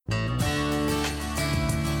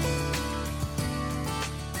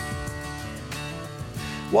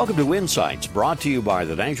Welcome to Insights, brought to you by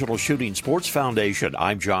the National Shooting Sports Foundation.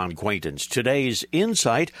 I'm John Quaintance. Today's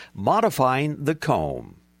Insight, modifying the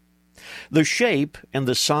comb. The shape and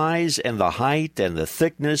the size and the height and the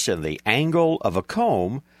thickness and the angle of a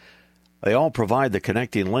comb, they all provide the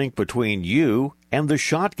connecting link between you and the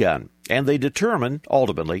shotgun, and they determine,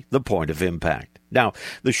 ultimately, the point of impact. Now,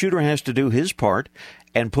 the shooter has to do his part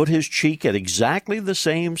and put his cheek at exactly the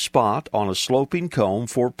same spot on a sloping comb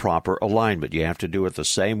for proper alignment. You have to do it the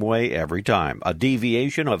same way every time. A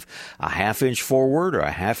deviation of a half inch forward or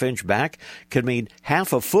a half inch back can mean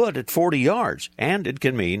half a foot at 40 yards, and it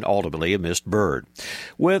can mean ultimately a missed bird.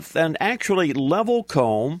 With an actually level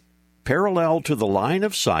comb parallel to the line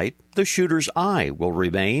of sight, the shooter's eye will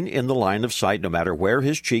remain in the line of sight no matter where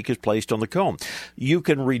his cheek is placed on the comb. You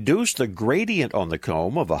can reduce the gradient on the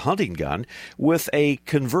comb of a hunting gun with a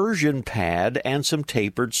conversion pad and some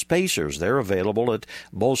tapered spacers. They're available at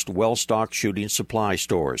most well-stocked shooting supply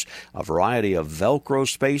stores. A variety of Velcro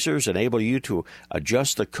spacers enable you to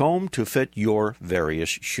adjust the comb to fit your various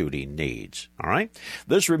shooting needs. All right?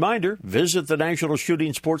 This reminder, visit the National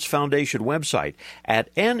Shooting Sports Foundation website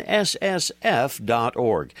at nssf.org.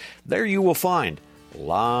 There you will find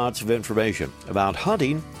lots of information about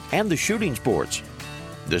hunting and the shooting sports.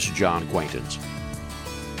 This is John Quaintance.